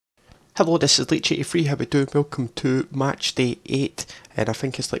Hello, this is Leech83, how we doing? Welcome to Matchday 8, and I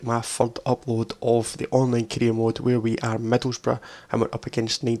think it's like my third upload of the online career mode where we are Middlesbrough and we're up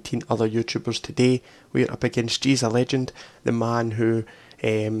against 19 other YouTubers today. We're up against G's a Legend, the man who,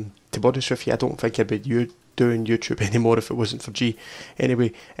 to be honest with you, I don't think I'd be doing YouTube anymore if it wasn't for G.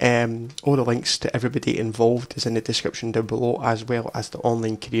 Anyway, all the links to everybody involved is in the description down below, as well as the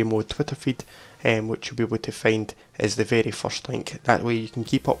online career mode Twitter feed, which you'll be able to find is the very first link. That way you can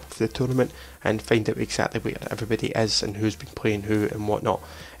keep up with the tournament and find out exactly where everybody is and who's been playing who and whatnot.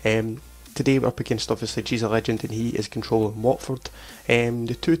 Today we're up against obviously G's a Legend and he is controlling Watford.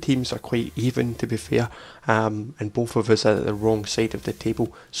 The two teams are quite even, to be fair, and both of us are at the wrong side of the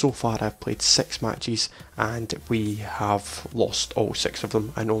table. So far I've played 6 matches and we have lost all 6 of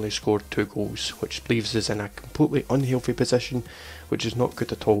them and only scored 2 goals, which leaves us in a completely unhealthy position, which is not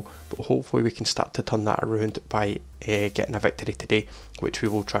good at all, but hopefully we can start to turn that around by getting a victory today, which we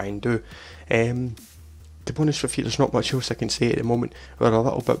will try and do. To be honest with you, there's not much else I can say at the moment. We're a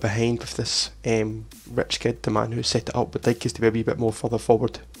little bit behind with this rich kid, the man who set it up would like us to be a wee bit more further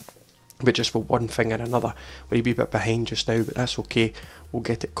forward, but just for one thing or another, we're a wee bit behind just now, but that's okay, we'll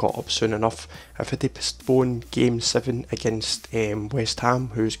get it caught up soon enough. I've had to postpone Game 7 against West Ham,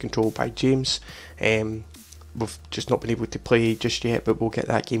 who's controlled by James. We've just not been able to play just yet, but we'll get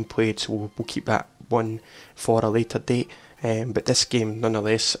that game played, so we'll keep that one for a later date. But this game,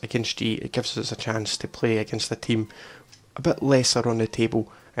 nonetheless, against G, it gives us a chance to play against a team a bit lesser on the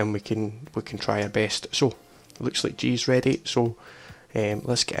table, and we can try our best. So it looks like G's ready, so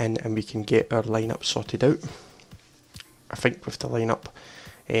let's get in and we can get our lineup sorted out. I think with the lineup,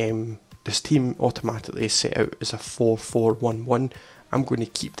 this team automatically is set out as a 4-4-1-1. I'm going to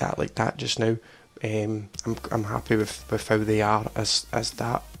keep that like that just now. I'm happy with how they are as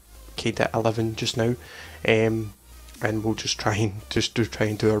that kind of 11 just now. And we'll just try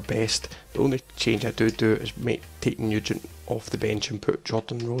and do our best. The only change I do is take Nugent off the bench and put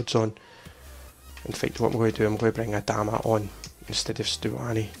Jordan Rhodes on. In fact, what I'm going to do, I'm going to bring Adama on instead of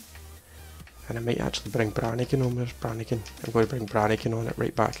Stuani. And I might actually bring Brannigan on. Where's Brannigan? I'm going to bring Brannigan on it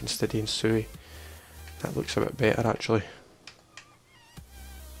right back instead of Sui. That looks a bit better actually.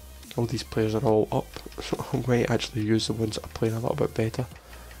 All these players are all up, so I'm going to actually use the ones that are playing a little bit better.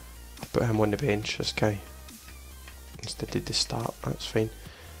 I'll put him on the bench, this guy, instead of the start, that's fine.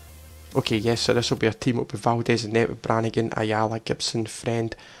 Okay, yes, so this will be a team up with Valdez and net with Brannigan, Ayala, Gibson,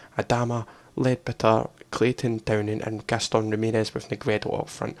 Friend, Adama, Ledbetter, Clayton, Downing and Gaston Ramirez with Negredo up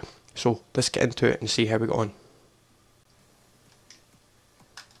front. So let's get into it and see how we got on.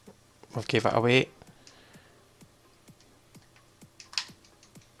 We've gave it away.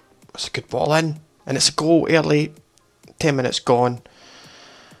 It's a good ball in, and it's a goal early. 10 minutes gone,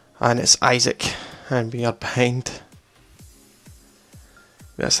 and it's Isaac, and we are behind.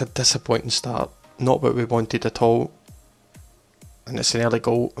 That's a disappointing start, not what we wanted at all, and it's an early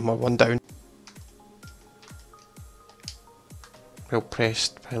goal and we're 1 down. Well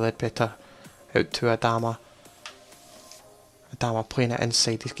pressed by Ledbetter, out to Adama. Adama playing it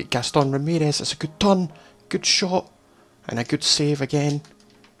inside, he's got Gaston Ramirez, it's a good turn, good shot, and a good save again.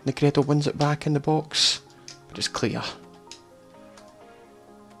 Negredo wins it back in the box, but it's clear.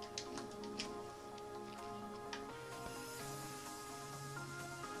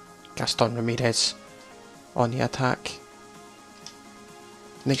 Gaston Ramirez on the attack.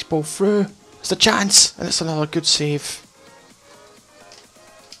 Next ball through. It's a chance, and it's another good save.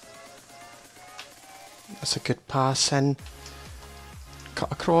 That's a good pass in.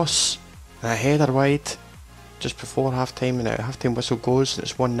 Cut across. And a header wide. Just before half time, and now half time whistle goes, and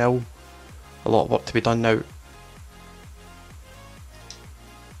it's 1-0. A lot of work to be done now.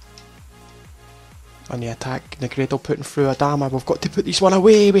 On the attack, Negredo putting through Adama. We've got to put this one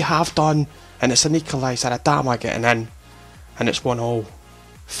away. We have done, and it's an equaliser. Adama getting in, and it's 1-0.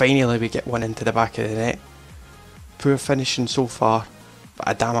 Finally, we get one into the back of the net. Poor finishing so far, but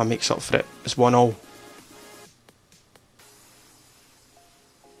Adama makes up for it. It's 1-0.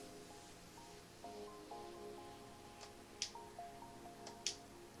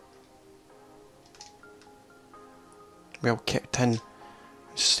 Well kicked in.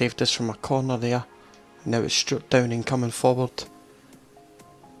 Saved us from a corner there. Now it's Stuart Downing coming forward.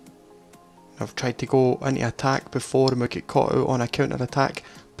 I've tried to go into attack before and we get caught out on a counter attack,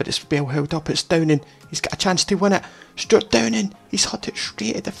 but it's well held up. It's Downing. He's got a chance to win it. Stuart Downing. He's hit it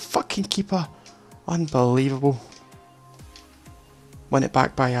straight at the fucking keeper. Unbelievable. Win it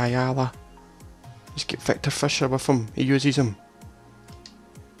back by Ayala. He's got Victor Fisher with him. He uses him.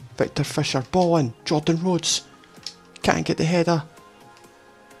 Victor Fisher. Ball in. Jordan Rhodes. Can't get the header.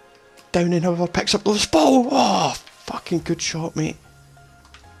 Downing, however, picks up the ball. Oh, fucking good shot, mate.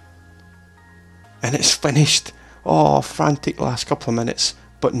 and it's finished. Oh, frantic last couple of minutes,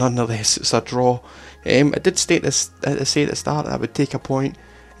 but nonetheless it's a draw. I did say at the start that I would take a point,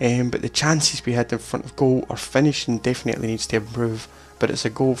 but the chances we had in front of goal, our finishing definitely needs to improve. But it's a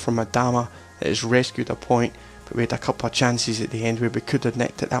goal from Adama that has rescued a point. But we had a couple of chances at the end where we could have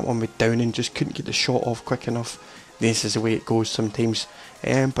nicked it. That one with Downing, just couldn't get the shot off quick enough. This is the way it goes sometimes.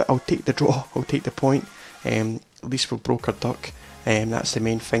 But I'll take the draw, I'll take the point. At least we broke our duck. That's the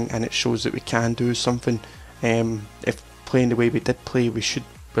main thing, and it shows that we can do something. If playing the way we did play,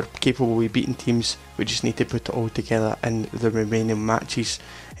 we're capable of beating teams. We just need to put it all together in the remaining matches.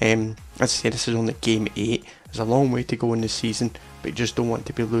 As I said, this is only game 8. There's a long way to go in the season, but you just don't want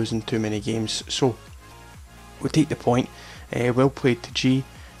to be losing too many games. So we'll take the point. Well played to G.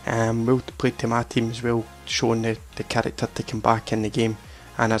 Well played to my team as well, showing the character to come back in the game.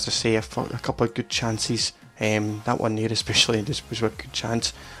 And as I say, a couple of good chances. That one there especially just was a good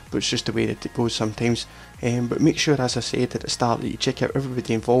chance, but it's just the way that it goes sometimes. But make sure, as I said at the start, that you check out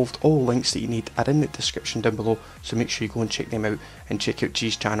everybody involved. All links that you need are in the description down below, so make sure you go and check them out, and check out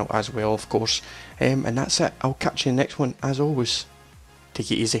G's channel as well, of course. And that's it. I'll catch you in the next one. As always,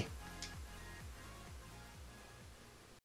 take it easy.